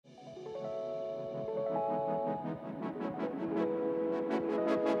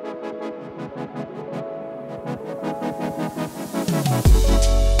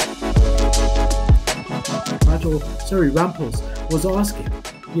Rumpels was asking,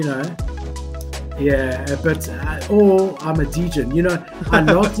 you know. Yeah, but or I'm a degen. You know, I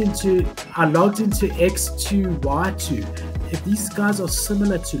logged into X2Y2. These guys are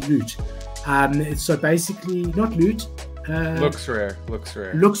similar to Loot. So basically, not Loot. Looks rare.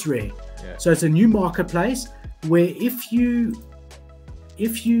 Yeah. So it's a new marketplace where if you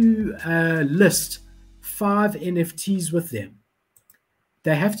list 5 NFTs with them,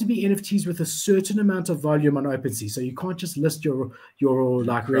 they have to be NFTs with a certain amount of volume on Opensea. So you can't just list your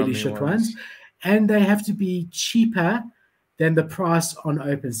like really shit ones. And they have to be cheaper than the price on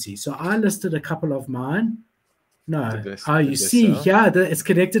Opensea. So I listed a couple of mine. No. You see, yeah, it's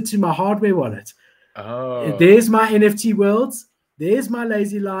connected to my hardware wallet. Oh. There's my NFT worlds. There's my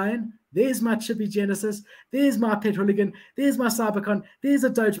Lazy Lion. There's my Chippy Genesis. There's my Pet Hooligan. There's my Cybercon. There's a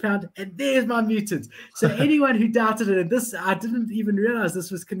Doge Pound. And there's my Mutant. So anyone who doubted it, and this, I didn't even realize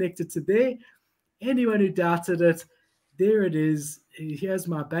this was connected to there. Anyone who doubted it, there it is. Here's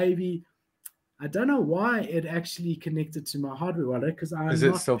my baby. I don't know why it actually connected to my hardware wallet because I'm Is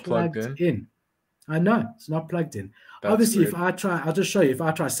it still plugged in? I know it's not plugged in. That's obviously weird. If I try, I'll just show you. If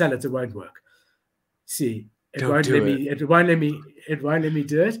I try sell it, it won't work. See, it won't let me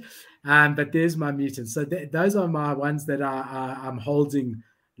do it. But there's my Mutants. So those are my ones that I'm holding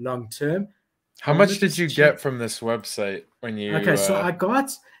long term. How much did you get from this website when you? Okay, so I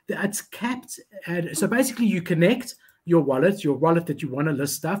got it's capped at. So basically, you connect your wallet that you want to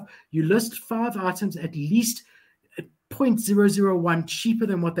list stuff. You list 5 items at least 0.001 cheaper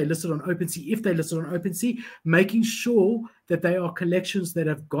than what they listed on Opensea, if they listed on Opensea, making sure that they are collections that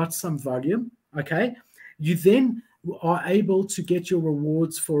have got some volume. Okay, you then are able to get your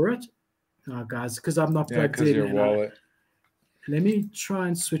rewards for it. Oh, guys, because I'm not plugged in. Your wallet. Let me try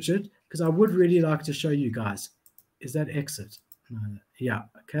and switch it because I would really like to show you guys. Is that exit? No. Yeah.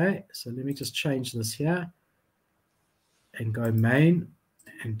 Okay. So let me just change this here and go main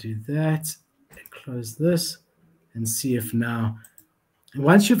and do that and close this and see if now. And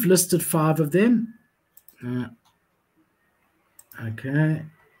once you've listed 5 of them, okay.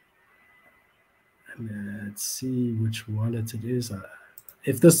 Let's see which wallet it is.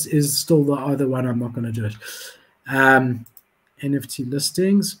 If this is still the other one, I'm not going to do it. NFT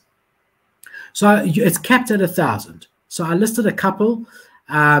listings. So it's capped at 1,000. So I listed a couple,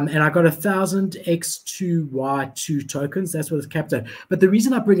 and I got 1,000 X2Y2 tokens. That's what it's capped at. But the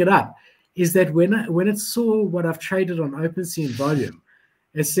reason I bring it up is that when it saw what I've traded on Opensea in volume,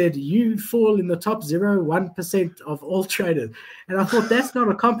 it said you fall in the top 0.1% of all traders, and I thought that's not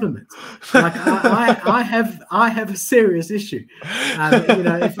a compliment. Like I have a serious issue. You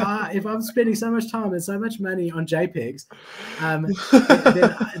know, if I'm spending so much time and so much money on JPEGs,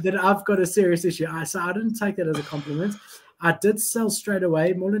 then I've got a serious issue. So I didn't take that as a compliment. I did sell straight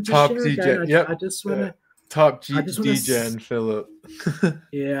away. More than just top share DJ, again. I just want to top DJ and Philip.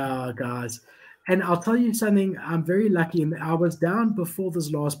 Yeah, guys. And I'll tell you something, I'm very lucky. And I was down before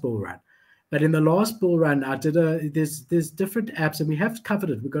this last bull run. But in the last bull run, I did there's different apps, and we have covered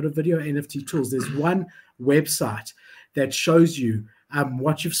it. We've got a video NFT tools. There's one website that shows you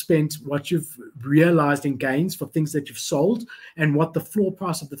what you've spent, what you've realized in gains for things that you've sold, and what the floor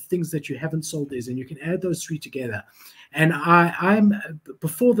price of the things that you haven't sold is. And you can add those 3 together. And I'm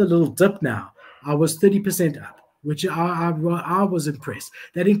before the little dip now, I was 30% up, which I was impressed.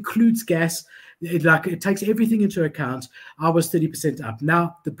 That includes gas. It takes everything into account. I was 30% up.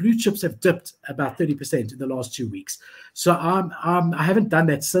 Now the blue chips have dipped about 30% in the last 2 weeks. So I haven't done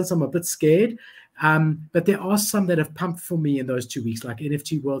that since. I'm a bit scared. But there are some that have pumped for me in those 2 weeks, like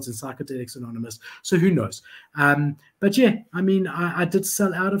NFT Worlds and Psychedelics Anonymous. So who knows? But yeah, I mean, I did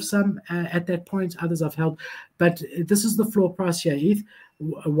sell out of some at that point. Others I've held. But this is the floor price here, ETH,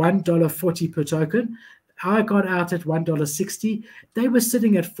 $1.40 per token. I got out at $1.60. They were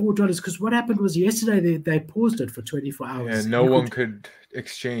sitting at $4 because what happened was yesterday they paused it for 24 hours. Yeah, no one could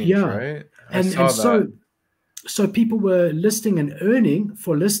exchange, right? So people were listing and earning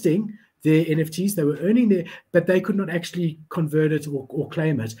for listing their NFTs. They were earning there, but they could not actually convert it or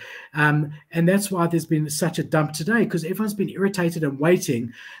claim it. And that's why there's been such a dump today, because everyone's been irritated and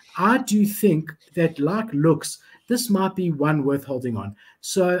waiting. I do think that, like looks, this might be one worth holding on.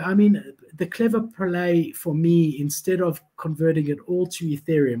 So, I mean, the clever play for me, instead of converting it all to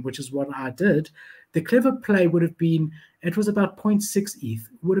Ethereum, which is what I did, the clever play would have been, it was about 0.6 ETH,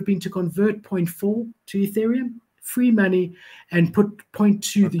 would have been to convert 0.4 to Ethereum, free money, and put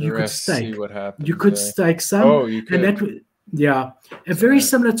 0.2 that you could stake. You could stake some. Oh, you could. And that, yeah, very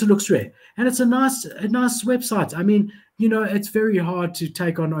similar to Looks Rare. And it's a nice website. I mean, you know, it's very hard to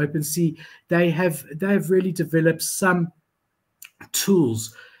take on Opensea. They've really developed some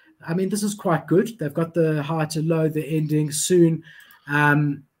tools I mean, this is quite good. They've got the high to low, the ending soon. I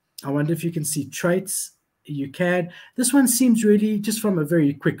wonder if you can see traits. You can. This one seems really, just from a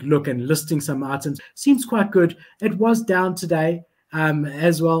very quick look and listing some items, seems quite good. It was down today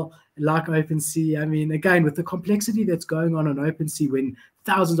as well, like Opensea. I mean, again, with the complexity that's going on Opensea, when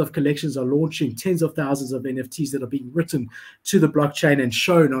thousands of collections are launching, tens of thousands of NFTs that are being written to the blockchain and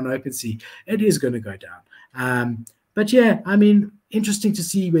shown on Opensea, it is going to go down. But yeah, I mean, interesting to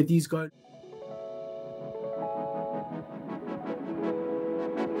see where these go.